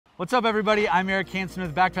What's up, everybody? I'm Eric Hansen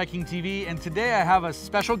with Backpacking TV, and today I have a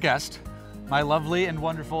special guest, my lovely and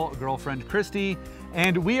wonderful girlfriend, Kristi,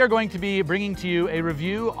 and we are going to be bringing to you a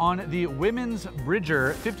review on the Women's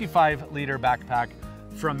Bridger 55-liter backpack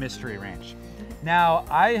from Mystery Ranch. Now,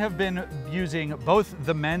 I have been using both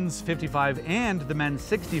the men's 55 and the men's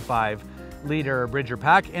 65-liter Bridger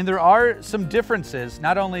pack, and there are some differences,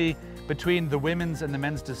 not only between the women's and the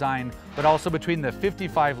men's design, but also between the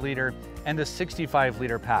 55-liter and the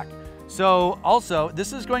 65-liter pack. So also,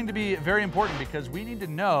 this is going to be very important because we need to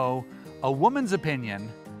know a woman's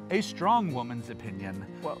opinion, a strong woman's opinion,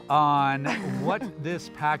 on what this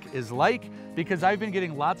pack is like, because I've been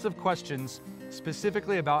getting lots of questions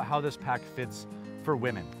specifically about how this pack fits for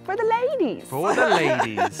women. For the ladies. For the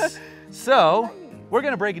ladies. So, we're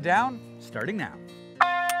gonna break it down starting now.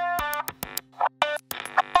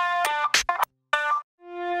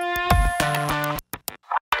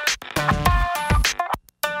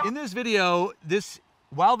 In this video,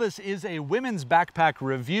 while this is a women's backpack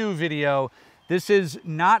review video, this is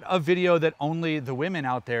not a video that only the women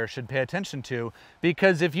out there should pay attention to,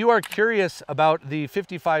 because if you are curious about the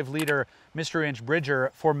 55-liter Mystery Ranch Bridger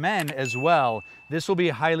for men as well, this will be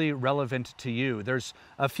highly relevant to you. There's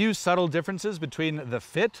a few subtle differences between the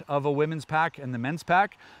fit of a women's pack and the men's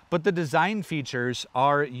pack, but the design features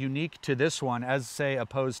are unique to this one as, say,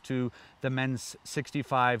 opposed to the men's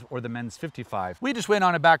 65 or the men's 55. We just went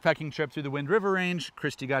on a backpacking trip through the Wind River Range.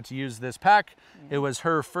 Kristi got to use this pack. It was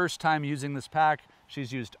her first time using this pack.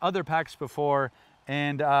 She's used other packs before.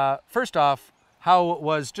 And first off, how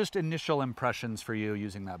was just initial impressions for you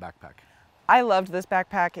using that backpack? I loved this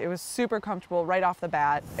backpack. It was super comfortable right off the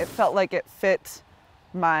bat. It felt like it fit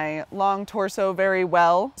my long torso very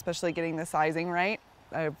well, especially getting the sizing right.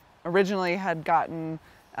 I originally had gotten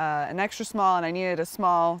an extra small, and I needed a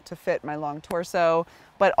small to fit my long torso,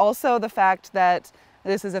 but also the fact that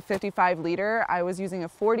this is a 55-liter. I was using a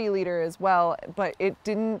 40-liter as well, but it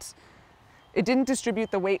didn't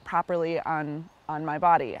distribute the weight properly on my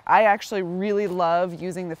body. I actually really love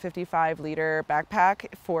using the 55-liter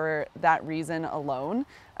backpack for that reason alone.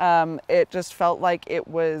 It just felt like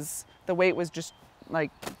the weight was just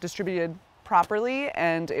like distributed properly,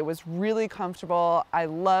 and it was really comfortable. I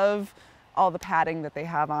love all the padding that they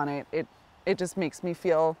have on it. It just makes me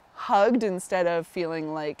feel hugged instead of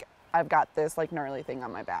feeling like I've got this like gnarly thing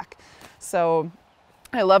on my back. So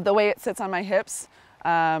I love the way it sits on my hips.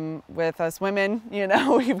 With us women, you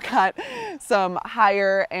know, we've got some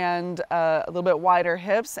higher and a little bit wider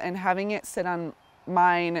hips, and having it sit on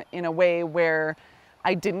mine in a way where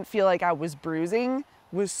I didn't feel like I was bruising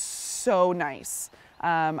was so nice.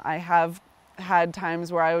 I have had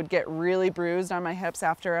times where I would get really bruised on my hips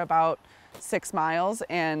after about 6 miles,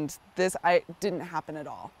 and this didn't happen at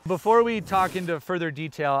all. Before we talk into further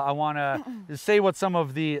detail, I want to say what some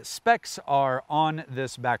of the specs are on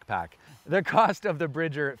this backpack. The cost of the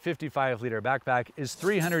Bridger 55-liter backpack is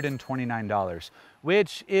 $329,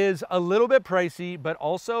 which is a little bit pricey, but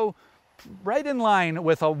also right in line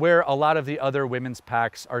with where a lot of the other women's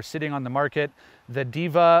packs are sitting on the market. The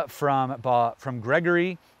Diva from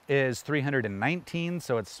Gregory is $319,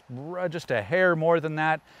 so it's just a hair more than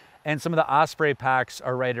that. And some of the Osprey packs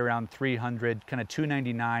are right around $300, kind of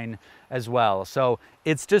 $299 as well. So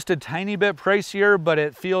it's just a tiny bit pricier, but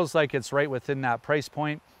it feels like it's right within that price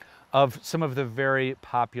point of some of the very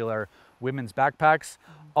popular women's backpacks.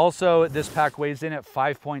 Also, this pack weighs in at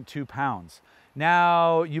 5.2 pounds.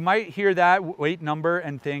 Now, you might hear that weight number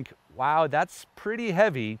and think, wow, that's pretty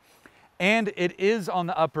heavy. And it is on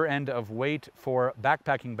the upper end of weight for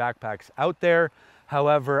backpacking backpacks out there.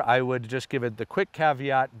 However, I would just give it the quick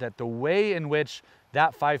caveat that the way in which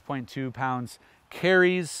that 5.2 pounds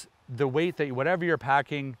carries the weight that whatever you're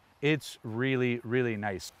packing, it's really, really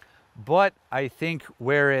nice. But I think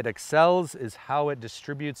where it excels is how it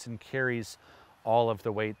distributes and carries all of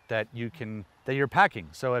the weight that you're packing.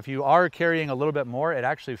 So if you are carrying a little bit more, it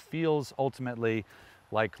actually feels ultimately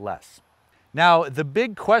like less. Now, the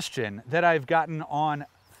big question that I've gotten on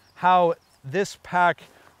how this pack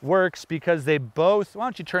works, because they both, why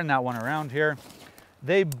don't you turn that one around here?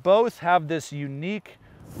 They both have this unique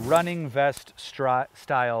running vest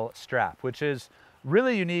style strap, which is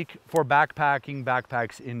really unique for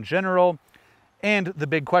backpacks in general. And the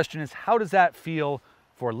big question is, how does that feel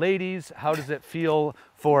for ladies? How does it feel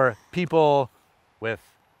for people with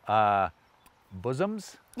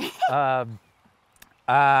bosoms?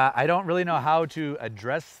 I don't really know how to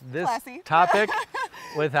address this topic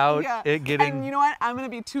without it getting... And you know what? I'm going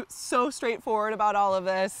to be so straightforward about all of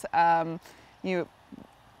this.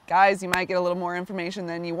 Guys, you might get a little more information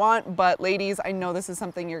than you want, but ladies, I know this is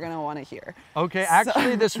something you're gonna wanna hear. Okay,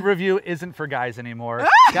 actually this review isn't for guys anymore.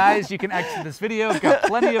 Guys, you can exit this video. I've got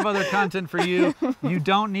plenty of other content for you. You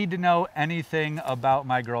don't need to know anything about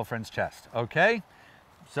my girlfriend's chest, okay?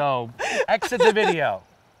 So exit the video.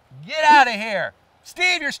 Get out of here.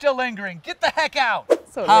 Steve, you're still lingering. Get the heck out.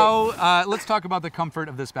 So let's talk about the comfort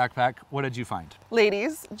of this backpack. What did you find?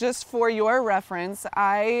 Ladies, just for your reference,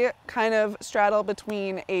 I kind of straddle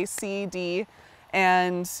between a C, D,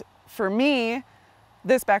 and for me,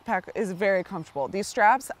 this backpack is very comfortable. These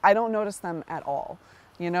straps, I don't notice them at all.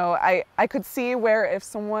 You know, I could see where if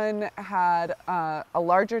someone had a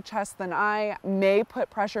larger chest than I may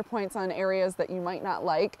put pressure points on areas that you might not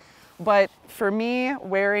like. But for me,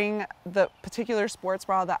 wearing the particular sports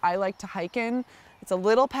bra that I like to hike in, it's a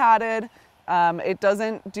little padded. It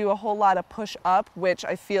doesn't do a whole lot of push up, which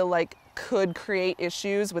I feel like could create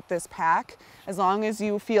issues with this pack. As long as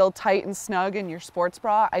you feel tight and snug in your sports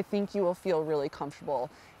bra, I think you will feel really comfortable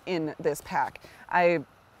in this pack. I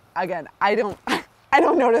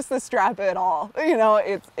don't notice the strap at all. You know,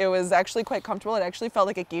 it was actually quite comfortable. It actually felt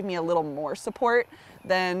like it gave me a little more support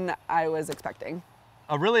than I was expecting.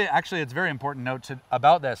 Actually, it's a very important note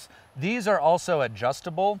about this. These are also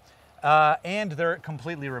adjustable and they're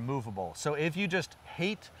completely removable. So if you just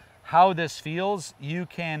hate how this feels, you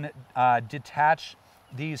can detach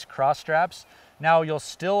these cross straps. Now you'll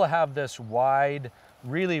still have this wide,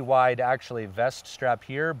 really wide actually vest strap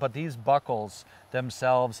here, but these buckles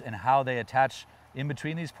themselves and how they attach in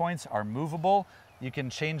between these points are movable. You can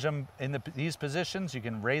change them in these positions. You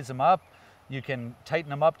can raise them up. You can tighten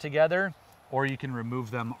them up together, or you can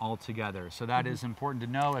remove them altogether. So that is important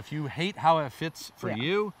to know. If you hate how it fits for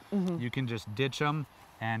you, you can just ditch them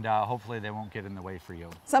and hopefully they won't get in the way for you.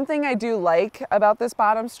 Something I do like about this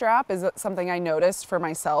bottom strap is something I noticed for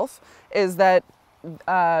myself is that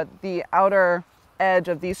the outer edge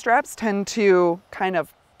of these straps tend to kind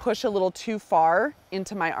of push a little too far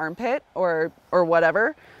into my armpit or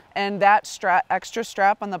whatever. And that extra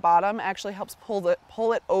strap on the bottom actually helps pull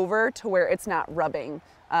it over to where it's not rubbing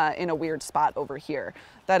in a weird spot over here.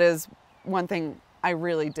 That is one thing I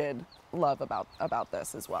really did love about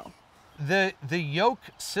this as well. The yoke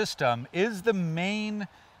system is the main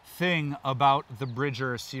thing about the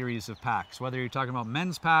Bridger series of packs, whether you're talking about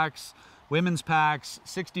men's packs, women's packs,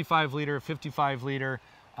 65 liter, 55 liter,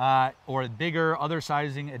 or bigger, other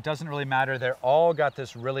sizing, it doesn't really matter. They're all got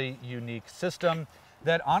this really unique system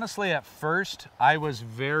that honestly at first I was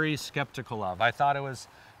very skeptical of. I thought it was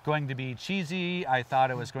going to be cheesy. I thought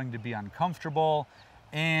it was going to be uncomfortable.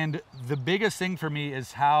 And the biggest thing for me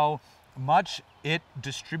is how much it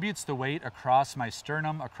distributes the weight across my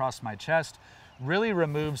sternum, across my chest, really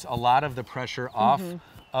removes a lot of the pressure off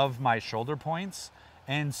of my shoulder points.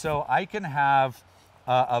 And so I can have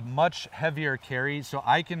a much heavier carry. So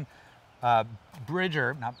I can,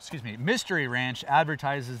 Mystery Ranch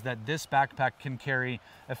advertises that this backpack can carry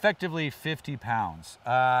effectively 50 pounds.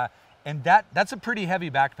 And that's a pretty heavy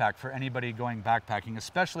backpack for anybody going backpacking,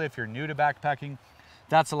 especially if you're new to backpacking.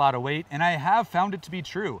 That's a lot of weight, and I have found it to be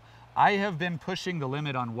true. I have been pushing the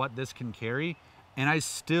limit on what this can carry, and I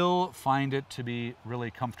still find it to be really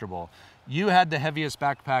comfortable. You had the heaviest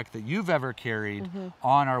backpack that you've ever carried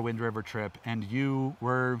on our Wind River trip, and you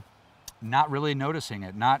were not really noticing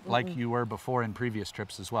it, not like you were before in previous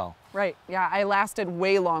trips as well. Right, yeah, I lasted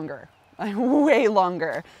way longer. Way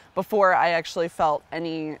longer before I actually felt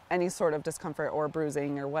any sort of discomfort or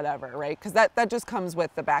bruising or whatever, right? Because that just comes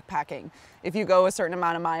with the backpacking. If you go a certain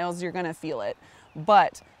amount of miles, you're gonna feel it.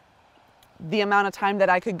 But the amount of time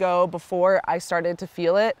that I could go before I started to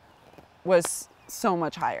feel it was so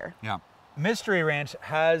much higher. Yeah. Mystery Ranch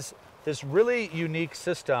has this really unique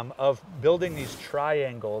system of building these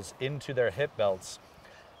triangles into their hip belts.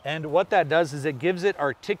 And what that does is it gives it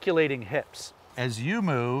articulating hips. As you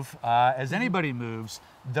move, as anybody moves,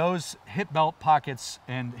 those hip belt pockets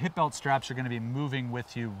and hip belt straps are going to be moving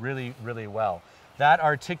with you really, really well. That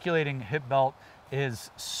articulating hip belt is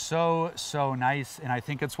so nice, and I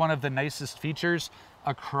think it's one of the nicest features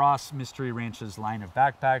across Mystery Ranch's line of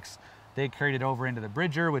backpacks. They carried it over into the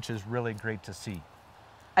Bridger, which is really great to see.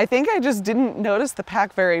 I think I just didn't notice the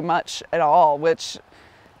pack very much at all, which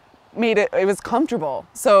made it was comfortable.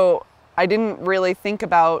 So I didn't really think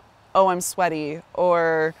about, oh, I'm sweaty,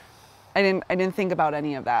 or I didn't think about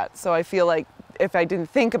any of that. So I feel like if I didn't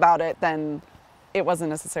think about it, then it wasn't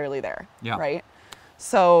necessarily there, right?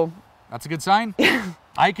 So that's a good sign.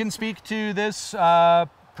 I can speak to this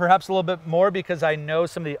perhaps a little bit more because I know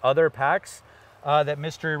some of the other packs that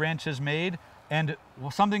Mystery Ranch has made. And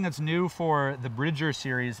something that's new for the Bridger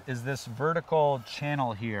series is this vertical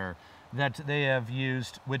channel here that they have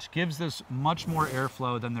used, which gives this much more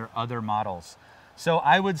airflow than their other models. So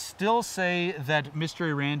I would still say that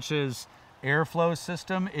Mystery Ranch's airflow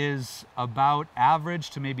system is about average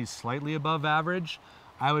to maybe slightly above average.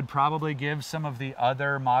 I would probably give some of the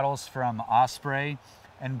other models from Osprey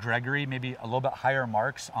and Gregory maybe a little bit higher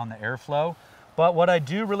marks on the airflow. But what I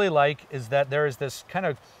do really like is that there is this kind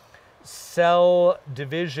of cell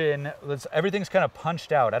division. Everything's kind of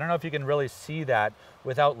punched out. I don't know if you can really see that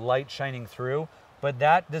without light shining through, but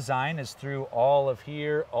that design is through all of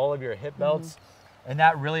here, all of your hip belts. And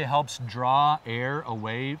that really helps draw air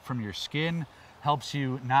away from your skin, helps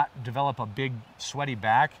you not develop a big sweaty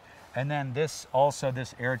back. And then this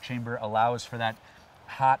air chamber allows for that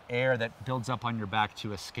hot air that builds up on your back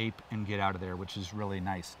to escape and get out of there, which is really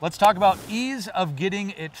nice. Let's talk about ease of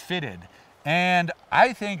getting it fitted. And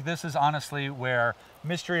I think this is honestly where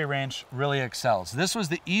Mystery Ranch really excels. This was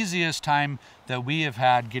the easiest time that we have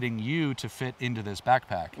had getting you to fit into this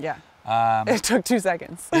backpack. Yeah, it took 2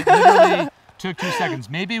 seconds. It literally took 2 seconds.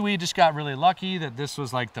 Maybe we just got really lucky that this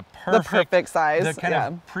was like the perfect size. The kind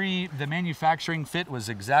of the manufacturing fit was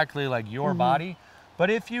exactly like your body. But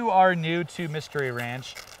if you are new to Mystery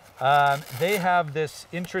Ranch, they have this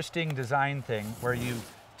interesting design thing where you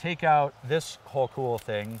take out this whole cool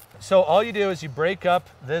thing. So all you do is you break up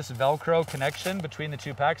this Velcro connection between the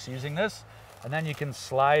two packs using this, and then you can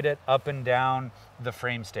slide it up and down the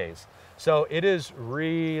frame stays. So it is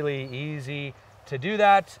really easy to do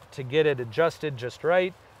that, to get it adjusted just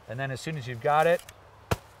right. And then as soon as you've got it,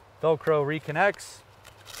 Velcro reconnects.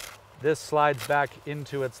 This slides back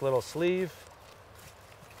into its little sleeve,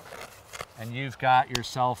 and you've got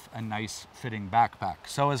yourself a nice fitting backpack.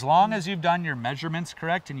 So as long as you've done your measurements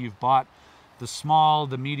correct and you've bought the small,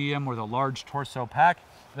 the medium, or the large torso pack,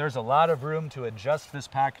 there's a lot of room to adjust this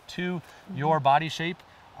pack to your body shape,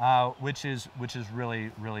 which is really,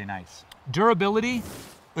 really nice. Durability,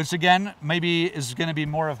 which again, maybe is gonna be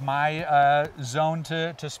more of my zone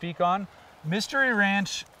to speak on. Mystery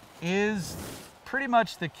Ranch is pretty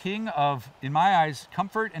much the king of, in my eyes,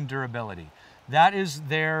 comfort and durability. That is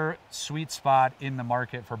their sweet spot in the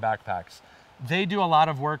market for backpacks. They do a lot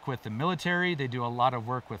of work with the military. They do a lot of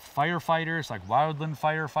work with firefighters, like wildland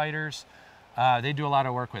firefighters. They do a lot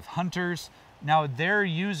of work with hunters. Now, their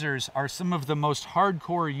users are some of the most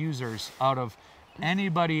hardcore users out of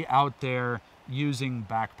anybody out there using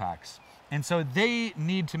backpacks. And so they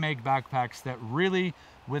need to make backpacks that really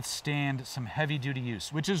withstand some heavy duty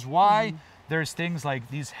use, which is why there's things like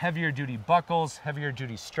these heavier duty buckles, heavier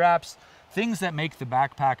duty straps, things that make the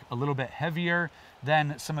backpack a little bit heavier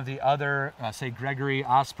than some of the other, say Gregory,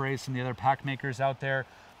 Osprey, some of the other pack makers out there.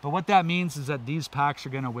 But what that means is that these packs are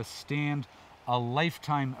gonna withstand a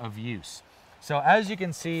lifetime of use. So as you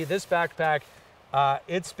can see, this backpack,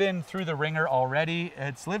 it's been through the ringer already.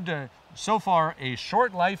 It's lived so far a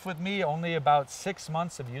short life with me, only about 6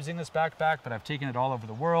 months of using this backpack, but I've taken it all over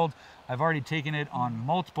the world. I've already taken it on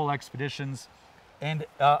multiple expeditions. And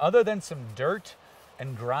other than some dirt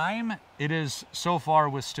and grime, it has so far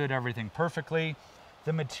withstood everything perfectly.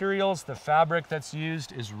 The materials, the fabric that's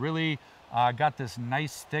used is really got this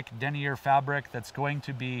nice thick denier fabric that's going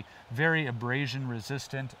to be very abrasion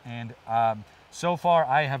resistant. And so far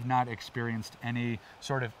I have not experienced any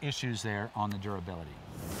sort of issues there on the durability.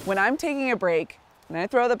 When I'm taking a break and I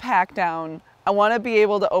throw the pack down, I want to be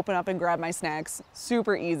able to open up and grab my snacks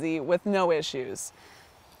super easy with no issues.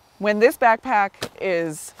 When this backpack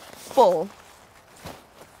is full,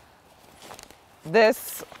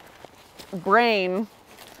 this brain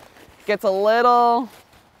gets a little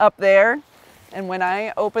up there, and when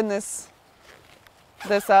I open this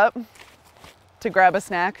up to grab a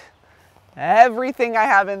snack, everything I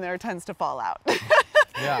have in there tends to fall out.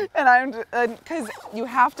 Yeah. And because you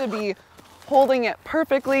have to be holding it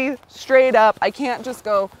perfectly straight up. I can't just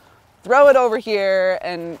go throw it over here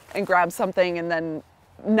and grab something and then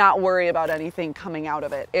not worry about anything coming out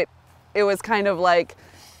of it. It was kind of like,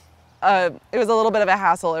 it was a little bit of a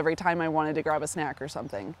hassle every time I wanted to grab a snack or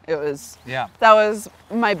something. That was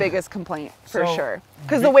my biggest complaint for sure.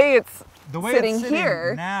 Because the way it's sitting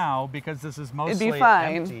here now, because this is mostly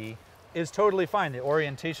empty, is totally fine. The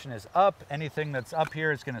orientation is up. Anything that's up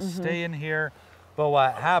here is going to stay in here. But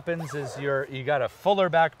what happens is you got a fuller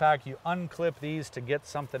backpack. You unclip these to get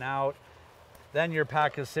something out. Then your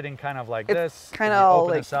pack is sitting kind of like this. Kind of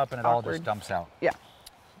open this up and it all just dumps out. Yeah.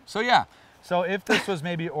 So yeah. So if this was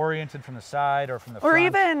maybe oriented from the side or from the front, or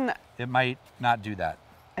even, it might not do that.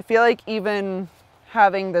 I feel like even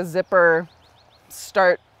having the zipper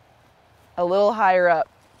start a little higher up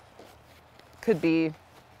could be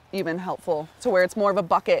even helpful, to where it's more of a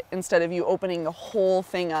bucket instead of you opening the whole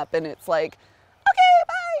thing up and it's like,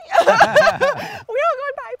 okay, all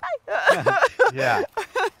going bye. Yeah,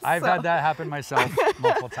 I've had that happen myself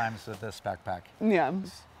multiple times with this backpack. Yeah.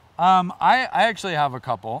 I actually have a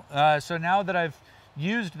couple. So now that I've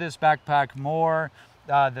used this backpack more,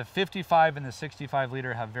 the 55 and the 65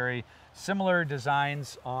 liter have very similar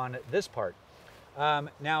designs on this part.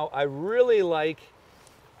 Now I really like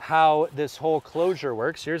how this whole closure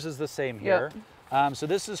works. Yours is the same here. Yep. So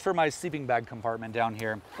this is for my sleeping bag compartment down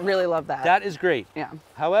here. Really love that. That is great. Yeah.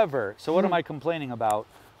 However, so what am I complaining about?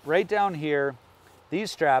 Right down here,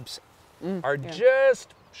 these straps are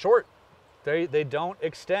just short. They don't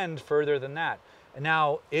extend further than that.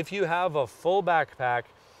 Now, if you have a full backpack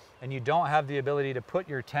and you don't have the ability to put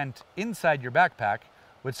your tent inside your backpack,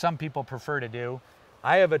 which some people prefer to do,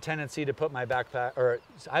 I have a tendency to put my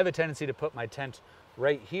tent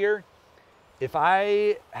right here. If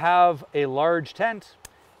I have a large tent,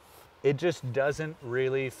 it just doesn't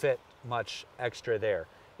really fit much extra there.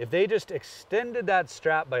 If they just extended that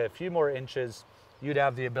strap by a few more inches, you'd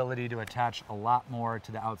have the ability to attach a lot more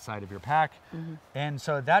to the outside of your pack. And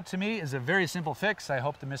so that to me is a very simple fix. I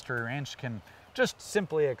hope the Mystery Ranch can just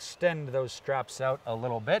simply extend those straps out a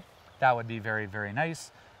little bit. That would be very, very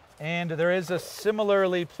nice. And there is a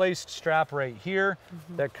similarly placed strap right here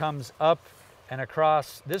that comes up and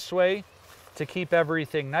across this way to keep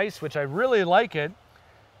everything nice, which I really like it.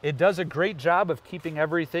 It does a great job of keeping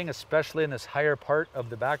everything, especially in this higher part of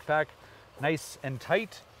the backpack, nice and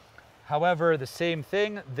tight. However, the same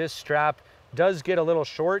thing, this strap does get a little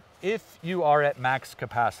short if you are at max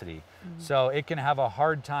capacity. So it can have a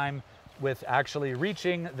hard time with actually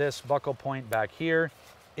reaching this buckle point back here.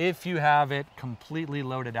 If you have it completely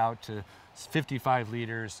loaded out to 55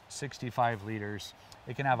 liters, 65 liters,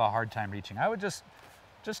 it can have a hard time reaching. I would just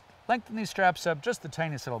lengthen these straps up just the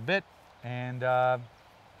tiniest little bit, and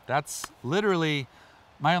that's literally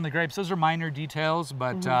my only gripes. Those are minor details,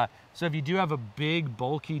 but so if you do have a big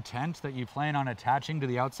bulky tent that you plan on attaching to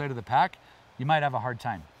the outside of the pack, you might have a hard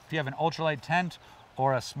time. If you have an ultralight tent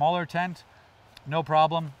or a smaller tent, no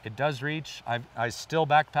problem, it does reach. I still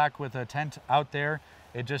backpack with a tent out there.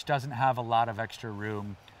 It just doesn't have a lot of extra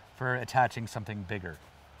room for attaching something bigger.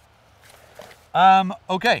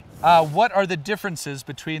 Okay, what are the differences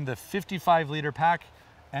between the 55 liter pack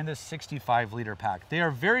and the 65 liter pack? They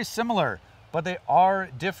are very similar, but they are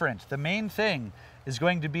different. The main thing is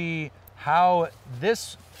going to be how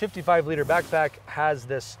this 55 liter backpack has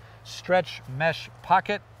this stretch mesh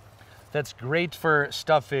pocket that's great for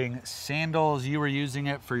stuffing sandals. You were using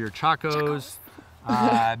it for your chacos,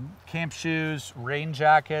 camp shoes, rain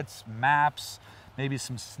jackets, maps, maybe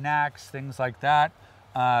some snacks, things like that.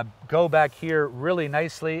 Go back here really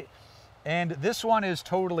nicely. And this one is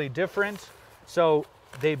totally different. So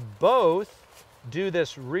they both do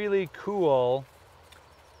this really cool,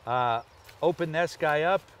 open this guy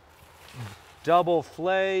up, double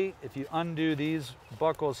flay. If you undo these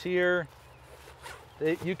buckles here,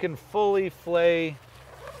 you can fully flay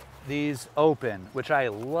these open, which I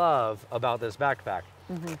love about this backpack.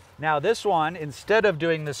 Now this one, instead of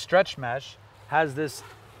doing this stretch mesh, has this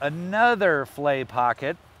another flay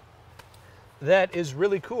pocket that is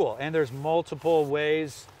really cool. And there's multiple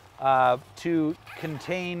ways to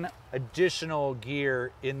contain additional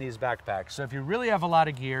gear in these backpacks. So if you really have a lot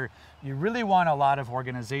of gear, you really want a lot of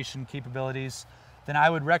organization capabilities, then I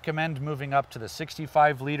would recommend moving up to the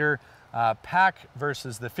 65 liter pack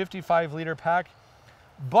versus the 55 liter pack.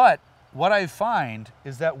 But what I find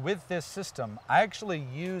is that with this system, I actually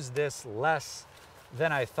use this less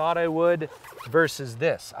than I thought I would versus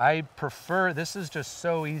this. I prefer, this is just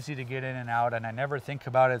so easy to get in and out, and I never think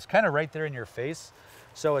about it. It's kind of right there in your face.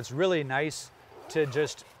 So it's really nice to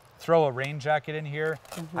just throw a rain jacket in here.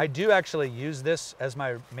 I do actually use this as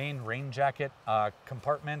my main rain jacket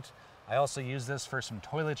compartment. I also use this for some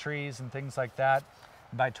toiletries and things like that.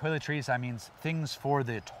 By toiletries, I mean things for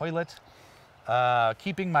the toilet.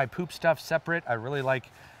 Keeping my poop stuff separate. I really like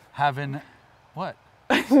having, what?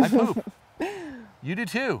 I poop. You do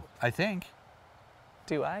too, I think.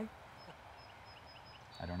 Do I?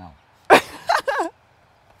 I don't know.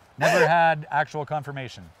 Never had actual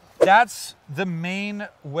confirmation. That's the main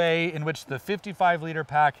way in which the 55 liter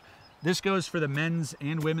pack, this goes for the men's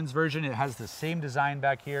and women's version. It has the same design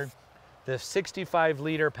back here. The 65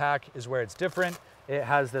 liter pack is where it's different. It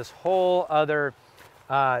has this whole other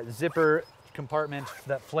zipper compartment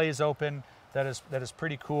that flays open that is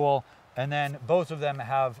pretty cool. And then both of them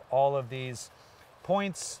have all of these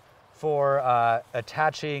points for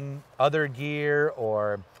attaching other gear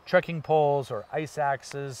or trekking poles or ice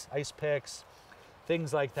axes, ice picks,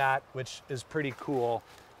 things like that, which is pretty cool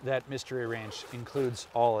that Mystery Ranch includes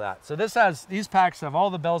all of that. So these packs have all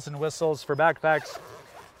the bells and whistles for backpacks.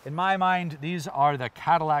 In my mind, these are the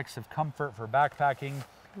Cadillacs of comfort for backpacking,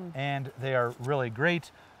 and they are really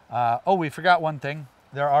great. Oh, we forgot one thing.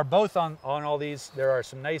 There are both on all these, there are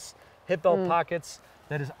some nice hip belt pockets.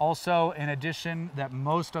 That is also an addition that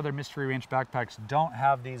most other Mystery Ranch backpacks don't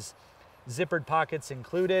have, these zippered pockets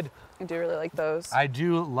included. I do really like those. I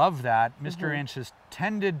do love that. Mystery Ranch has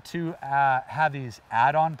tended to have these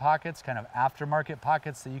add-on pockets, kind of aftermarket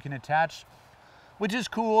pockets that you can attach, which is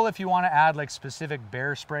cool if you want to add like specific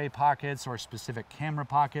bear spray pockets or specific camera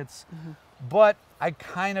pockets. But I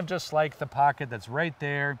kind of just like the pocket that's right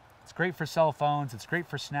there. It's great for cell phones. It's great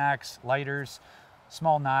for snacks, lighters,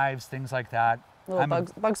 small knives, things like that. Little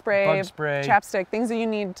bug spray, chapstick, things that you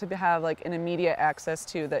need to have like an immediate access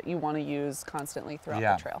to that you want to use constantly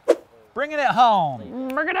throughout the trail. Bringing it home.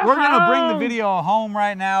 We're gonna bring the video home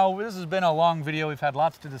right now. This has been a long video. We've had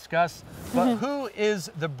lots to discuss. But who is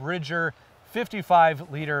the Bridger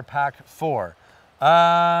 55-liter pack for?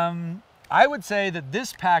 I would say that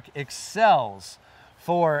this pack excels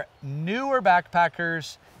for newer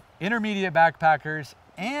backpackers, intermediate backpackers,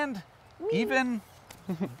 and even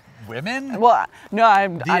women? Well, no,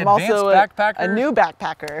 I'm also a new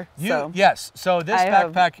backpacker. Yes, so this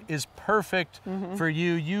backpack is perfect for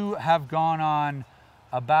you. You have gone on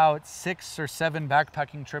about 6 or 7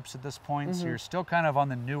 backpacking trips at this point, so you're still kind of on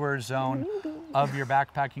the newer zone of your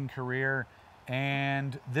backpacking career,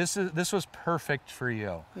 and this was perfect for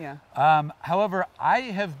you. Yeah. However, I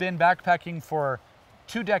have been backpacking for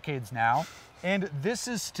 2 decades now, and this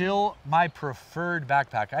is still my preferred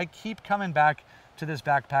backpack. I keep coming back to this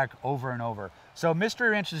backpack over and over. So Mystery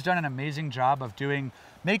Ranch has done an amazing job of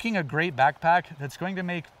making a great backpack that's going to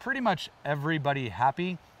make pretty much everybody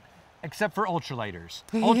happy, except for ultralighters.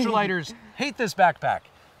 Ultralighters hate this backpack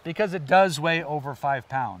because it does weigh over 5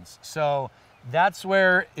 pounds. So that's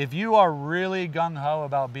where, if you are really gung-ho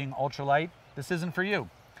about being ultralight, this isn't for you.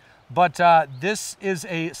 But this is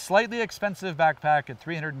a slightly expensive backpack at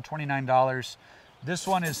 $329. This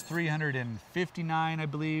one is $359, I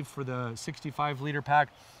believe, for the 65-liter pack,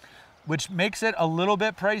 which makes it a little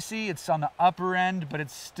bit pricey. It's on the upper end, but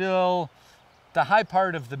it's still the high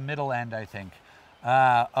part of the middle end, I think,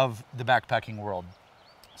 of the backpacking world.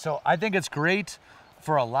 So I think it's great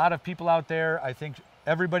for a lot of people out there. I think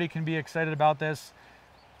everybody can be excited about this.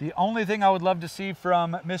 The only thing I would love to see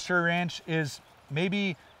from Mystery Ranch is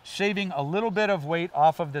maybe shaving a little bit of weight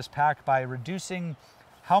off of this pack by reducing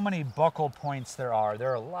how many buckle points there are.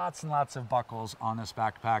 There are lots and lots of buckles on this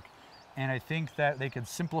backpack, and I think that they could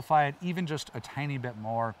simplify it even just a tiny bit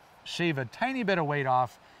more, shave a tiny bit of weight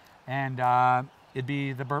off, and it'd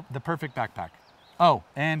be the perfect backpack. Oh,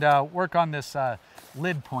 and work on this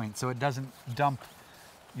lid point so it doesn't dump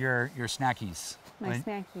your snackies.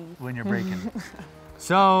 When you're braking.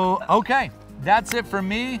 So, okay, that's it from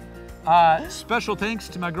me. Special thanks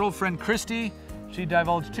to my girlfriend, Kristi. She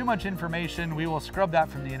divulged too much information. We will scrub that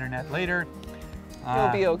from the internet later. You'll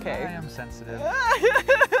be okay. I am sensitive.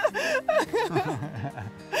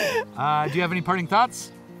 Do you have any parting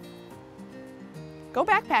thoughts? Go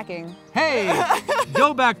backpacking. Hey,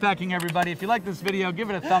 go backpacking, everybody. If you like this video, give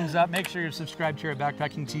it a thumbs up. Make sure you're subscribed here at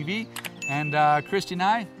Backpacking TV. And Kristi and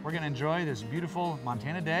I, we're gonna enjoy this beautiful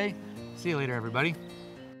Montana day. See you later, everybody.